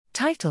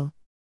Title: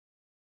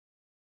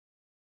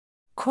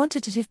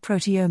 Quantitative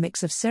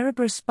proteomics of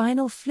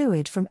cerebrospinal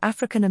fluid from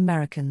African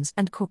Americans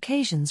and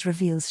Caucasians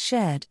reveals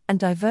shared and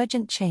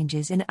divergent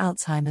changes in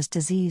Alzheimer's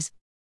disease.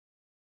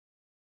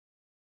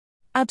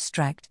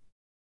 Abstract: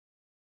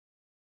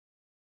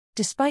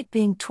 Despite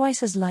being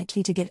twice as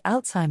likely to get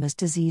Alzheimer's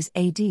disease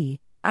AD,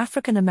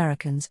 African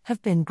Americans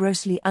have been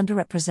grossly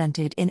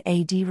underrepresented in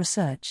AD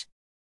research.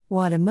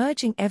 While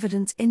emerging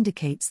evidence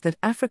indicates that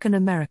African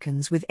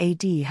Americans with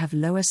AD have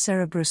lower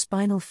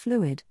cerebrospinal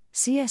fluid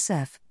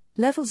 (CSF)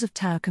 levels of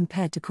tau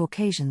compared to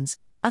Caucasians,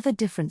 other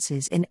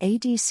differences in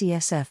AD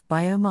CSF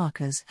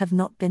biomarkers have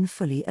not been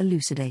fully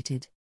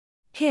elucidated.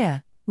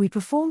 Here, we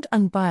performed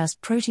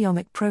unbiased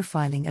proteomic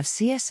profiling of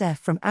CSF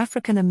from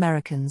African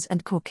Americans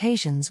and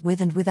Caucasians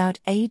with and without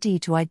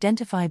AD to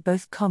identify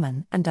both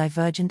common and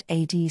divergent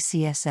AD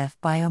CSF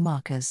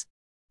biomarkers.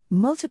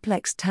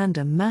 Multiplex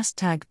tandem mass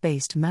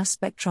tag-based mass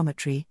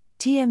spectrometry,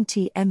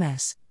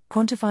 TMT-MS,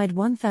 quantified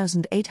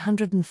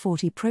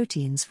 1,840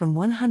 proteins from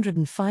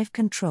 105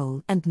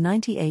 control and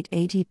 98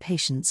 AD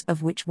patients,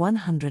 of which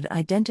 100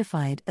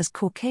 identified as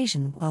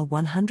Caucasian while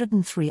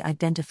 103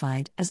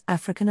 identified as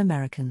African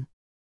American.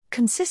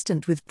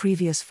 Consistent with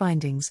previous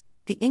findings,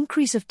 the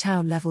increase of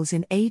tau levels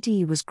in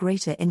AD was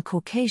greater in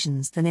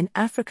Caucasians than in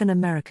African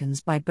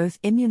Americans by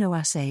both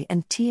immunoassay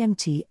and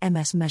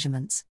TMT-MS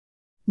measurements.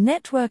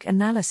 Network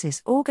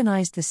analysis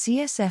organized the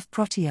CSF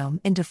proteome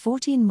into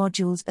 14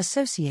 modules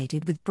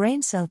associated with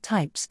brain cell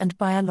types and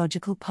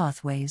biological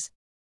pathways.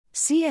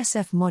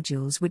 CSF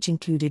modules, which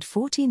included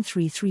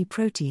 1433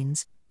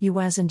 proteins,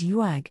 UAS and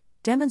UAG,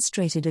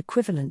 demonstrated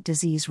equivalent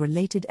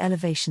disease-related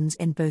elevations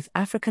in both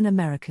African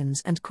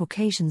Americans and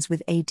Caucasians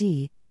with AD,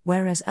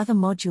 whereas other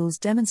modules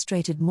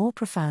demonstrated more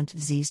profound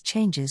disease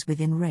changes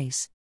within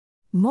race.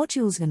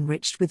 Modules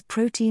enriched with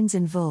proteins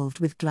involved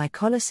with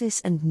glycolysis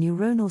and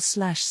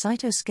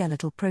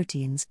neuronal/cytoskeletal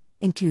proteins,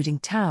 including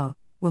tau,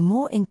 were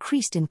more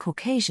increased in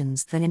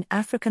Caucasians than in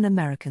African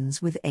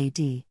Americans with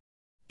AD.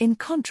 In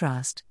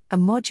contrast, a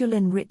module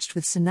enriched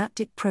with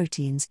synaptic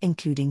proteins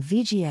including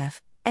VGF,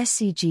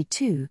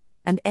 SCG2,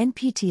 and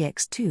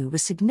NPTX2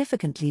 was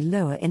significantly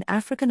lower in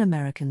African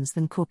Americans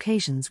than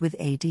Caucasians with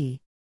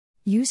AD.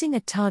 Using a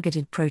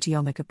targeted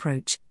proteomic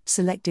approach,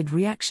 selected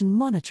reaction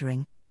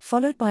monitoring,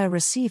 followed by a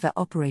receiver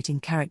operating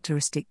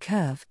characteristic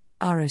curve,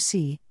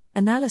 ROC,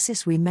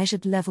 analysis, we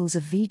measured levels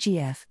of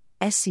VGF,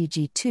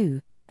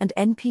 SCG2, and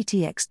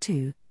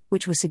NPTX2,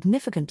 which were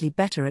significantly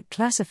better at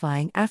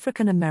classifying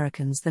African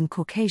Americans than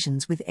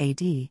Caucasians with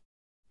AD.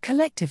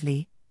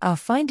 Collectively, our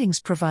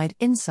findings provide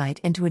insight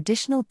into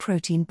additional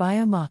protein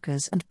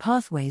biomarkers and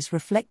pathways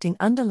reflecting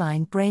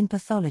underlying brain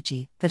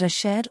pathology that are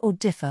shared or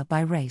differ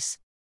by race.